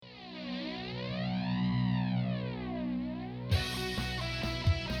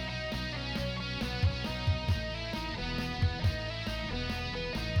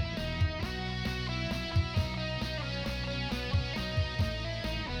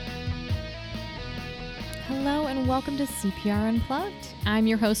Hello and welcome to CPR Unplugged. I'm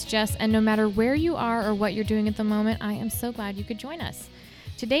your host, Jess, and no matter where you are or what you're doing at the moment, I am so glad you could join us.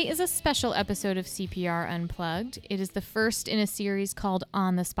 Today is a special episode of CPR Unplugged. It is the first in a series called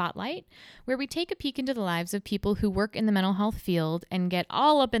On the Spotlight, where we take a peek into the lives of people who work in the mental health field and get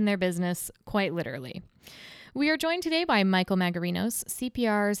all up in their business, quite literally. We are joined today by Michael Magarinos,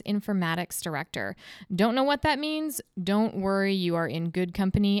 CPR's Informatics Director. Don't know what that means? Don't worry, you are in good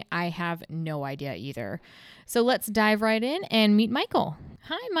company. I have no idea either. So let's dive right in and meet Michael.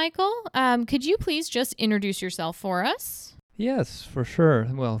 Hi, Michael. Could you please just introduce yourself for us? Yes, for sure.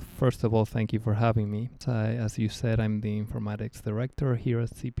 Well, first of all, thank you for having me. As you said, I'm the Informatics Director here at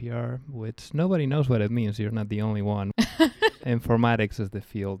CPR, which nobody knows what it means. You're not the only one. Informatics is the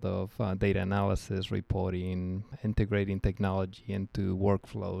field of data analysis, reporting, integrating technology into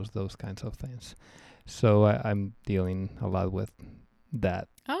workflows, those kinds of things. So I'm dealing a lot with that.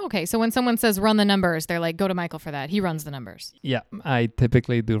 Oh, okay. So when someone says run the numbers, they're like, go to Michael for that. He runs the numbers. Yeah, I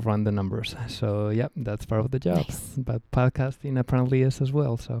typically do run the numbers. So, yeah, that's part of the job. Nice. But podcasting apparently is as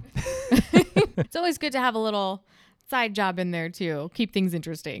well. So It's always good to have a little side job in there too. Keep things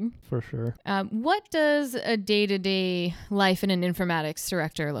interesting. for sure. What does a day-to-day life in an informatics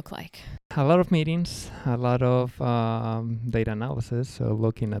director look like? A lot of meetings, a lot of data analysis, so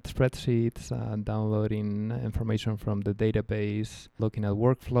looking at spreadsheets, downloading information from the database, looking at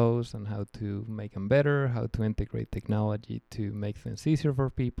workflows and how to make them better, how to integrate technology to make things easier for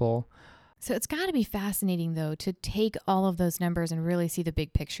people. So it's got to be fascinating, though, to take all of those numbers and really see the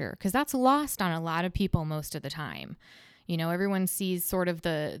big picture, because that's lost on a lot of people most of the time. You know, everyone sees sort of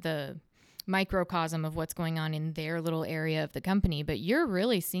the microcosm of what's going on in their little area of the company, but you're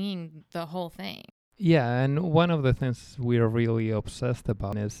really seeing the whole thing. Yeah, and one of the things we are really obsessed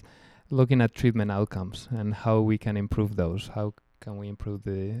about is looking at treatment outcomes and how we can improve those. How can we improve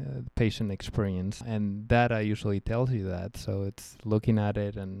the patient experience? And data usually tells you that. So it's looking at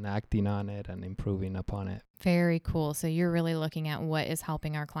it and acting on it and improving upon it. Very cool. So you're really looking at what is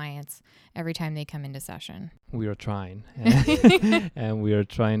helping our clients every time they come into session. We are trying. And we are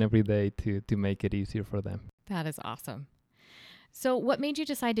trying every day to make it easier for them. That is awesome. So what made you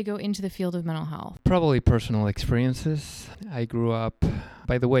decide to go into the field of mental health? Probably personal experiences. I grew up,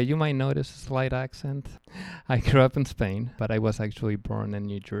 by the way, you might notice a slight accent. I grew up in Spain, but I was actually born in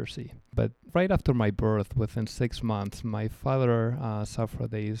New Jersey. But right after my birth, within 6 months, my father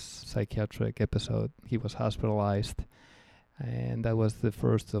suffered a psychiatric episode. He was hospitalized, and that was the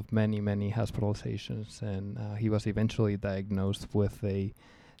first of many, many hospitalizations. And he was eventually diagnosed with a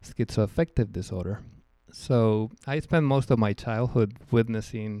schizoaffective disorder. So I spent most of my childhood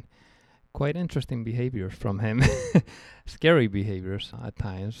witnessing quite interesting behaviors from him, scary behaviors at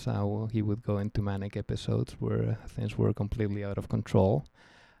times. He would go into manic episodes where things were completely out of control,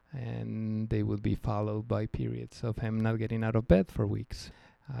 and they would be followed by periods of him not getting out of bed for weeks.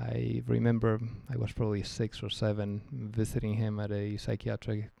 I remember I was probably 6 or 7 visiting him at a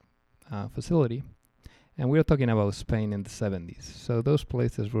psychiatric facility, and we were talking about Spain in the 70s. So those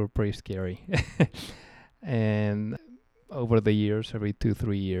places were pretty scary. And over the years, every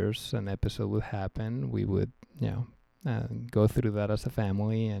 2-3 years, an episode would happen. We would, go through that as a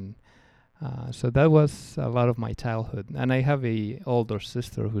family, and so that was a lot of my childhood. And I have a older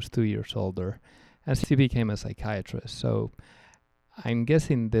sister who's 2 years older, and she became a psychiatrist. So I'm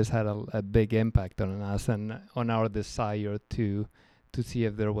guessing this had a big impact on us and on our desire to see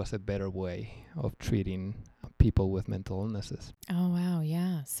if there was a better way of treating people with mental illnesses. Oh, wow.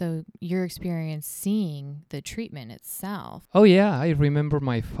 Yeah. So your experience seeing the treatment itself. Oh, yeah. I remember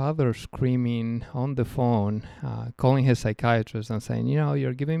my father screaming on the phone, calling his psychiatrist and saying,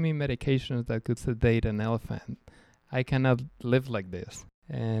 you're giving me medications that could sedate an elephant. I cannot live like this.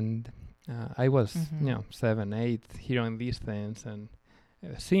 And I was, 7, 8, hearing these things and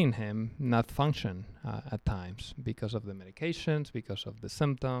seeing him not function at times because of the medications, because of the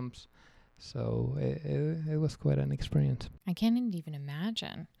symptoms. So it was quite an experience. I can't even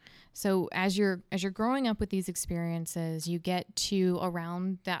imagine. So as you're growing up with these experiences, you get to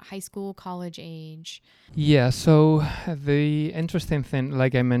around that high school, college age. Yeah, so the interesting thing,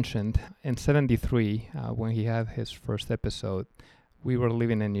 like I mentioned, in 73, when he had his first episode, we were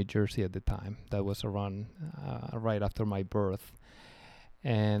living in New Jersey at the time. That was around right after my birth.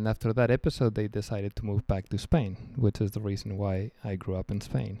 And after that episode, they decided to move back to Spain, which is the reason why I grew up in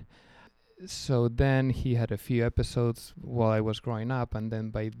Spain. So then he had a few episodes while I was growing up, and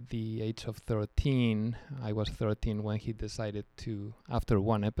then by the age of 13, I was 13 when he decided to, after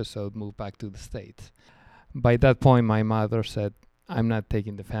one episode, move back to the States. By that point, my mother said, I'm not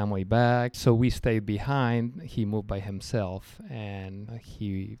taking the family back. So we stayed behind. He moved by himself, and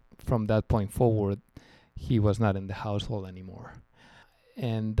from that point forward, he was not in the household anymore.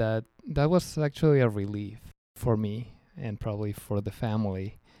 And that was actually a relief for me and probably for the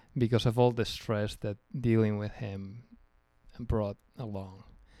family because of all the stress that dealing with him brought along.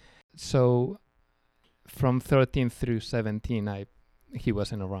 So from 13 through 17, he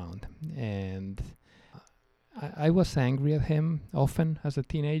wasn't around. And I was angry at him often as a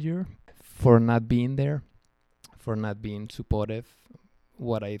teenager for not being there, for not being supportive,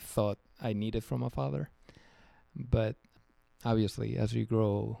 what I thought I needed from a father. But obviously, as you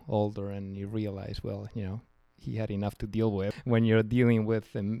grow older and you realize, well, he had enough to deal with. When you're dealing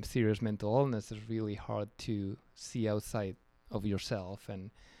with serious mental illness, it's really hard to see outside of yourself,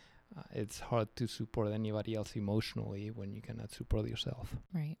 and it's hard to support anybody else emotionally when you cannot support yourself.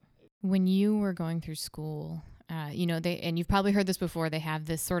 Right. When you were going through school, and you've probably heard this before, they have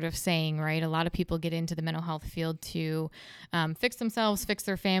this sort of saying, right? A lot of people get into the mental health field to fix themselves, fix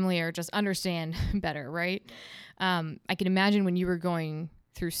their family, or just understand better, right? I can imagine when you were going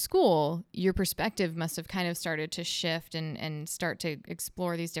through school, your perspective must have kind of started to shift and start to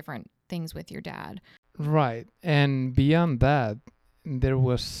explore these different things with your dad. Right. And beyond that, there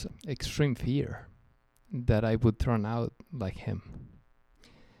was extreme fear that I would turn out like him.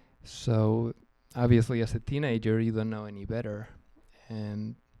 So obviously, as a teenager, you don't know any better.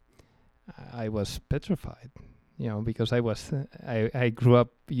 And I was petrified, because I grew up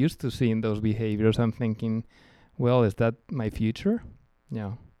used to seeing those behaviors. I'm thinking, well, is that my future?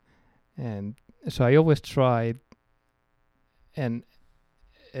 And so I always tried. And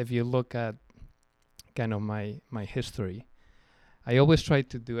if you look at kind of my history, I always tried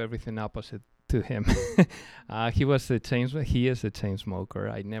to do everything opposite to him. He is a chain smoker.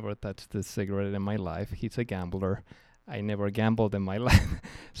 I never touched a cigarette in my life. He's a gambler. I never gambled in my life.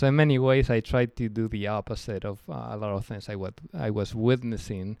 So in many ways, I tried to do the opposite of a lot of things I was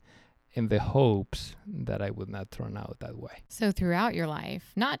witnessing in the hopes that I would not turn out that way. So throughout your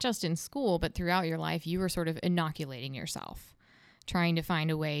life, not just in school, but throughout your life, you were sort of inoculating yourself, trying to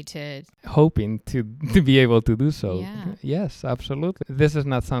find a way to... Hoping to be able to do so. Yeah. Yes, absolutely. This is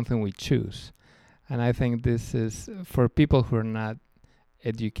not something we choose. And I think this is for people who are not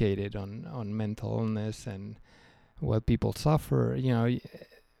educated on mental illness and what people suffer.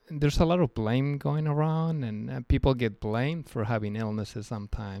 There's a lot of blame going around, and people get blamed for having illnesses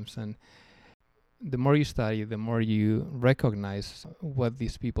sometimes. And the more you study, the more you recognize what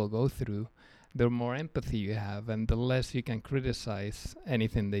these people go through, the more empathy you have, and the less you can criticize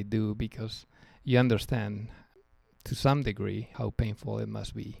anything they do, because you understand to some degree how painful it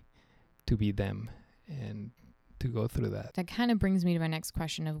must be to be them and to go through that. That kind of brings me to my next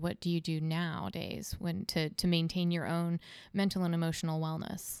question of what do you do nowadays to maintain your own mental and emotional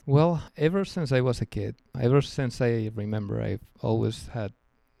wellness? Well, ever since I was a kid, ever since I remember, I've always had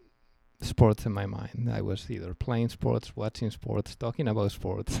sports in my mind. I was either playing sports, watching sports, talking about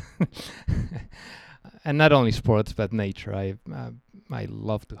sports. And not only sports, but nature. I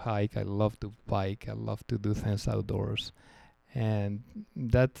love to hike, I love to bike, I love to do things outdoors. And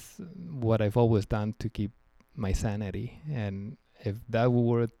that's what I've always done to keep my sanity. And if that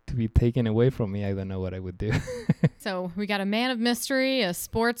were to be taken away from me, I don't know what I would do. So we got a man of mystery, a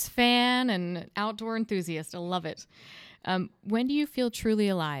sports fan, and outdoor enthusiast. I love it. When do you feel truly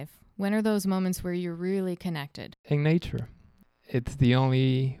alive? When are those moments where you're really connected? In nature. It's the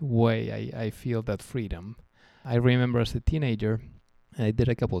only way I feel that freedom. I remember as a teenager, I did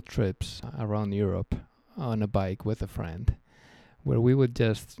a couple trips around Europe on a bike with a friend, where we would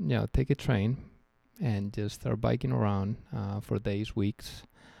just, take a train and just start biking around for days, weeks.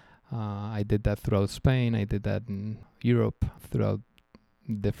 I did that throughout Spain. I did that in Europe, throughout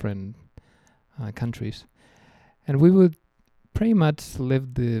different countries. And we would pretty much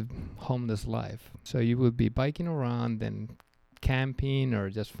live the homeless life. So you would be biking around and camping or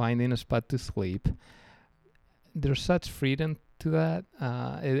just finding a spot to sleep. There's such freedom to that.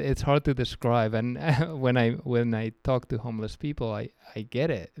 It's hard to describe. And when I talk to homeless people, I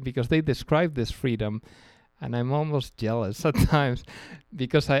get it, because they describe this freedom, and I'm almost jealous at times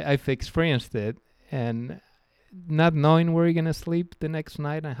because I've experienced it, and not knowing where you're gonna sleep the next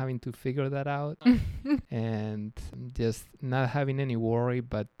night and having to figure that out, and just not having any worry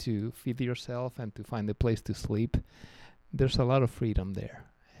but to feed yourself and to find a place to sleep. There's a lot of freedom there,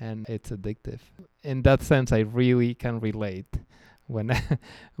 and it's addictive. In that sense, I really can relate when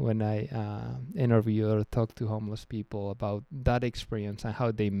I interview or talk to homeless people about that experience and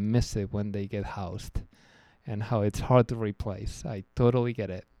how they miss it when they get housed and how it's hard to replace. I totally get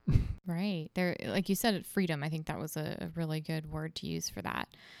it. Right. There, like you said, freedom. I think that was a really good word to use for that.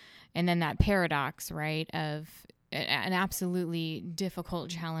 And then that paradox, right, of an absolutely difficult,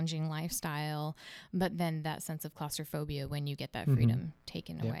 challenging lifestyle, but then that sense of claustrophobia when you get that freedom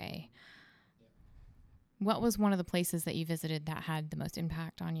taken away. What was one of the places that you visited that had the most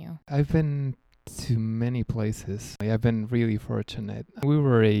impact on you? I've been to many places. I've been really fortunate. We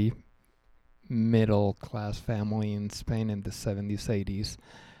were a middle-class family in Spain in the 70s, 80s.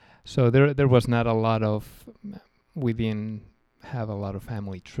 So there was not a lot of, we didn't have a lot of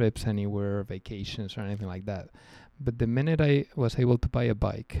family trips anywhere, vacations or anything like that. But the minute I was able to buy a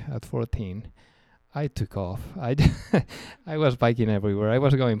bike at 14, I took off. I was biking everywhere. I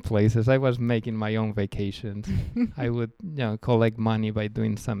was going places. I was making my own vacations. I would, collect money by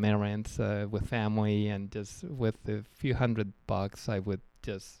doing some errands with family, and just with a few $100, I would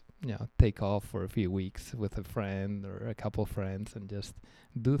just, take off for a few weeks with a friend or a couple friends and just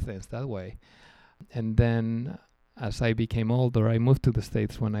do things that way. And then as I became older, I moved to the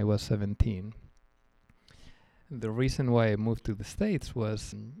States when I was 17. The reason why I moved to the States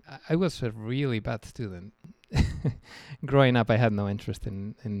was I was a really bad student. Growing up, I had no interest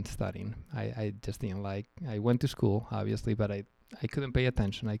in studying. I just didn't like. I went to school, obviously, but I couldn't pay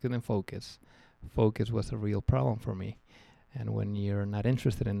attention. I couldn't focus. Focus was a real problem for me. And when you're not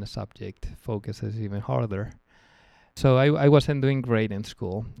interested in the subject, focus is even harder. So I wasn't doing great in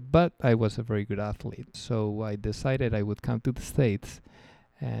school, but I was a very good athlete. So I decided I would come to the States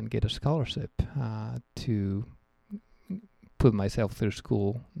and get a scholarship to put myself through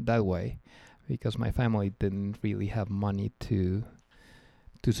school that way, because my family didn't really have money to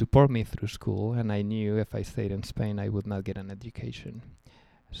support me through school, and I knew if I stayed in Spain I would not get an education.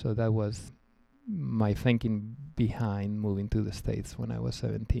 So that was my thinking behind moving to the States when I was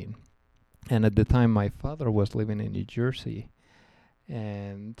 17. And at the time my father was living in New Jersey,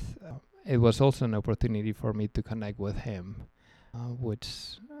 and it was also an opportunity for me to connect with him, which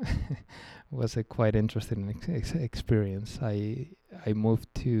was a quite interesting experience. I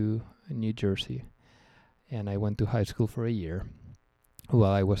moved to New Jersey, and I went to high school for a year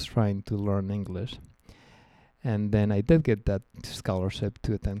while I was trying to learn English. And then I did get that scholarship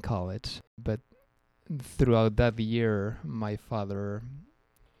to attend college. But throughout that year, my father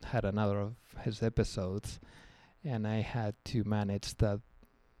had another of his episodes, and I had to manage that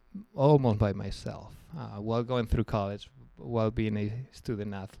almost by myself while going through college, while being a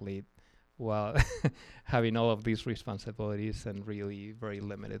student athlete, while having all of these responsibilities and really very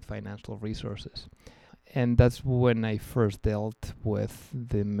limited financial resources. And that's when I first dealt with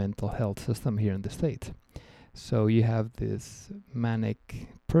the mental health system here in the States. So you have this manic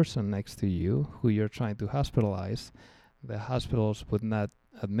person next to you who you're trying to hospitalize. The hospitals would not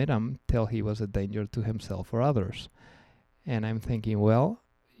admit him till he was a danger to himself or others. And I'm thinking, well,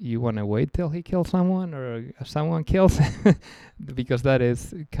 you want to wait till he kills someone or someone kills? Because that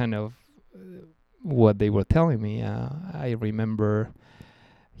is kind of what they were telling me. I remember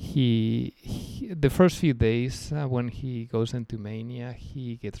the first few days when he goes into mania,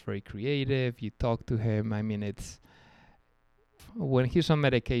 he gets very creative. You talk to him. I mean, it's when he's on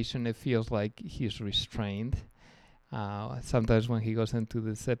medication, it feels like he's restrained. Sometimes when he goes into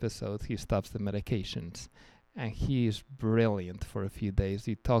this episode, he stops the medications. And he is brilliant for a few days.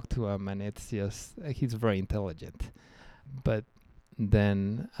 You talk to him and it's just, he's very intelligent. But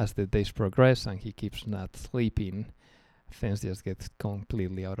then as the days progress and he keeps not sleeping, things just get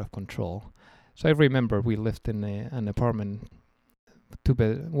completely out of control. So I remember we lived in an apartment,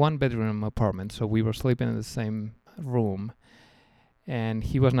 one bedroom apartment. So we were sleeping in the same room. And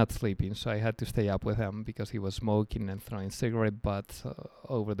he was not sleeping, so I had to stay up with him because he was smoking and throwing cigarette butts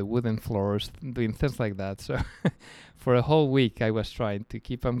over the wooden floors, doing things like that. So for a whole week, I was trying to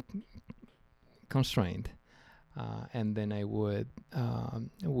keep him constrained. And then I would,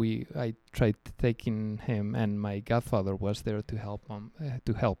 I tried taking him, and my godfather was there to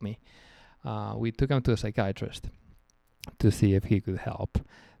help me. We took him to a psychiatrist to see if he could help.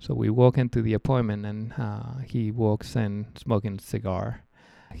 So we walk into the appointment, and he walks in smoking a cigar.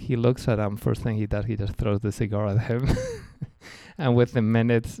 He looks at him. First thing he does, he just throws the cigar at him. And within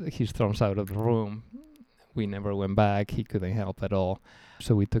minutes, he storms out of the room. We never went back. He couldn't help at all.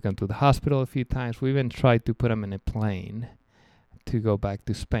 So we took him to the hospital a few times. We even tried to put him in a plane to go back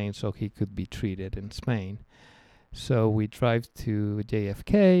to Spain so he could be treated in Spain. So we drive to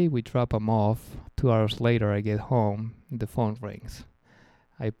JFK. We drop him off. 2 hours later, I get home. The phone rings.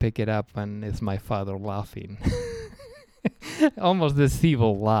 I pick it up, and it's my father laughing. Almost this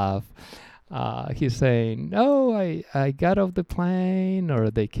evil laugh. He's saying, "No, I got off the plane,"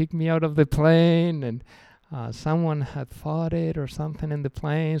 or "They kicked me out of the plane, and someone had fought it or something in the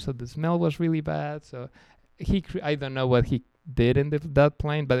plane, so the smell was really bad." So I don't know what he did in that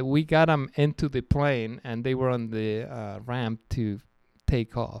plane, but we got them into the plane and they were on the ramp to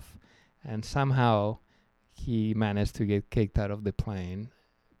take off, and somehow he managed to get kicked out of the plane.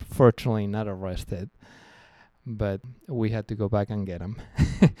 Fortunately not arrested, but we had to go back and get him.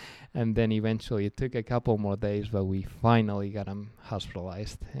 And then eventually it took a couple more days, but we finally got him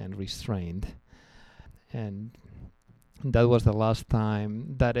hospitalized and restrained. And that was the last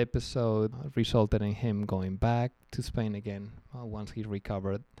time. That episode resulted in him going back to Spain again once he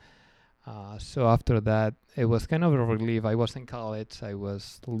recovered. So after that, it was kind of a relief. I was in college. I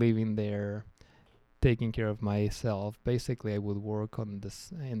was living there, taking care of myself. Basically, I would work on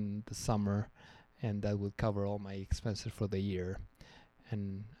this in the summer, and that would cover all my expenses for the year.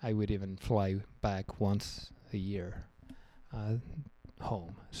 And I would even fly back once a year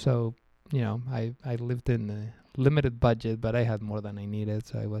home. So, I lived in a limited budget, but I had more than I needed.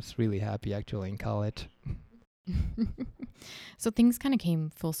 So I was really happy actually in college. So things kind of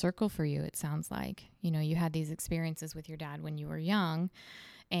came full circle for you, it sounds like. You had these experiences with your dad when you were young,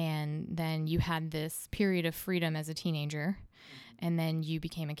 and then you had this period of freedom as a teenager, and then you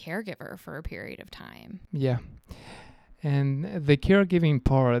became a caregiver for a period of time. Yeah. And the caregiving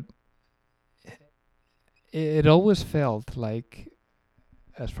part, it always felt like,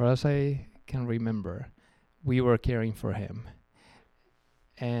 as far as I can remember, we were caring for him.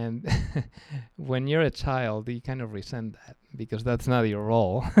 And when you're a child, you kind of resent that because that's not your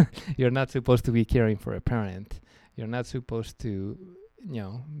role. You're not supposed to be caring for a parent. You're not supposed to,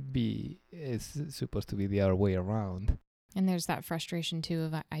 it's supposed to be the other way around. And there's that frustration too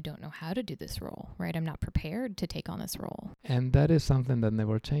of, I don't know how to do this role, right? I'm not prepared to take on this role. And that is something that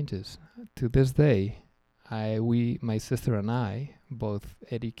never changes. To this day, my sister and I, both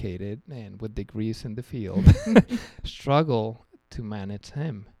educated and with degrees in the field, struggle to manage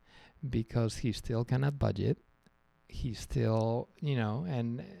him because he still cannot budget. He still,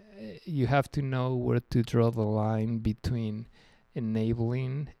 and you have to know where to draw the line between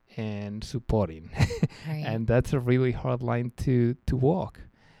enabling and supporting. Right. And that's a really hard line to walk.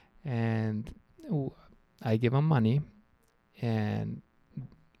 And I give him money, and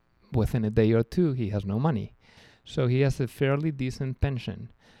within a day or two, he has no money. So he has a fairly decent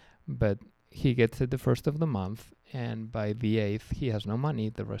pension, but he gets it the first of the month, and by the 8th, he has no money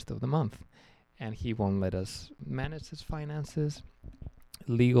the rest of the month. And he won't let us manage his finances.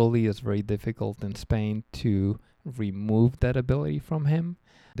 Legally, it's very difficult in Spain to remove that ability from him.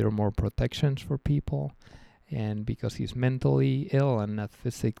 There are more protections for people. And because he's mentally ill and not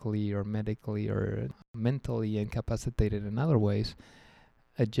physically or medically or mentally incapacitated in other ways,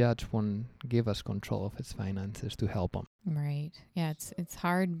 a judge won't give us control of his finances to help him. Right. Yeah, it's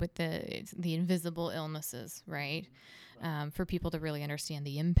hard with the invisible illnesses, right? For people to really understand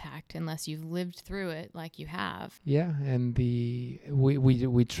the impact unless you've lived through it like you have. Yeah, and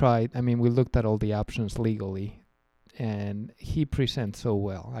we tried. I mean, we looked at all the options legally, and he presents so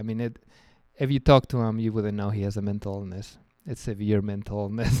well. I mean, if you talk to him, you wouldn't know he has a mental illness. It's severe mental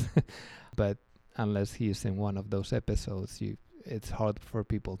illness, but unless he's in one of those episodes, it's hard for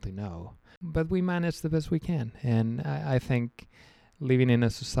people to know. But we manage the best we can, and I think living in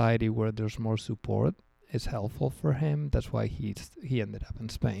a society where there's more support is helpful for him. That's why he ended up in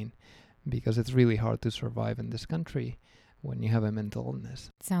Spain, because it's really hard to survive in this country when you have a mental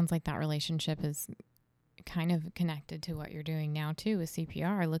illness. It sounds like that relationship is kind of connected to what you're doing now too with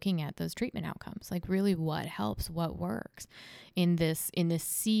CPR, looking at those treatment outcomes, like really what helps, what works in this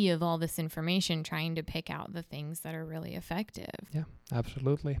sea of all this information, trying to pick out the things that are really effective. Yeah,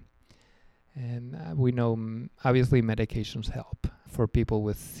 absolutely. And we know obviously medications help for people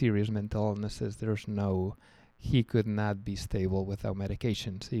with serious mental illnesses. He could not be stable without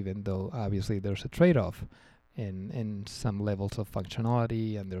medications, even though obviously there's a trade-off in some levels of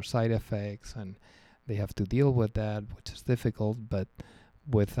functionality and their side effects, and they have to deal with that, which is difficult. But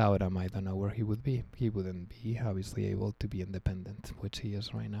without him, I don't know where he would be. He wouldn't be obviously able to be independent, which he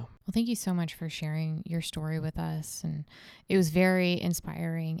is right now. Well, thank you so much for sharing your story with us. And it was very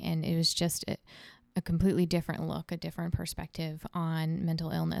inspiring, and it was just a completely different look, a different perspective on mental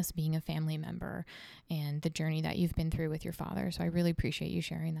illness, being a family member, and the journey that you've been through with your father. So I really appreciate you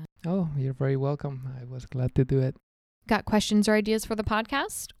sharing that. Oh, you're very welcome. I was glad to do it. Got questions or ideas for the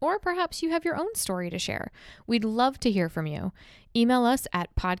podcast? Or perhaps you have your own story to share. We'd love to hear from you. Email us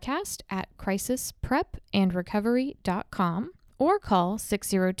at podcast@crisisprepandrecovery.com or call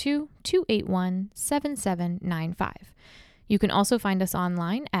 602-281-7795. You can also find us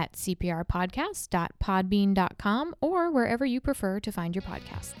online at cprpodcast.podbean.com or wherever you prefer to find your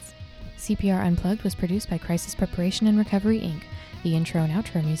podcasts. CPR Unplugged was produced by Crisis Preparation and Recovery, Inc. The intro and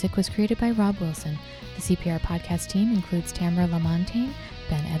outro music was created by Rob Wilson. The CPR podcast team includes Tamara Lamontagne,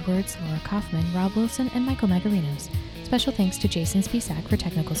 Ben Edwards, Laura Kaufman, Rob Wilson, and Michael Magarinos. Special thanks to Jason Spisak for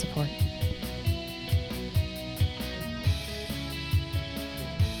technical support.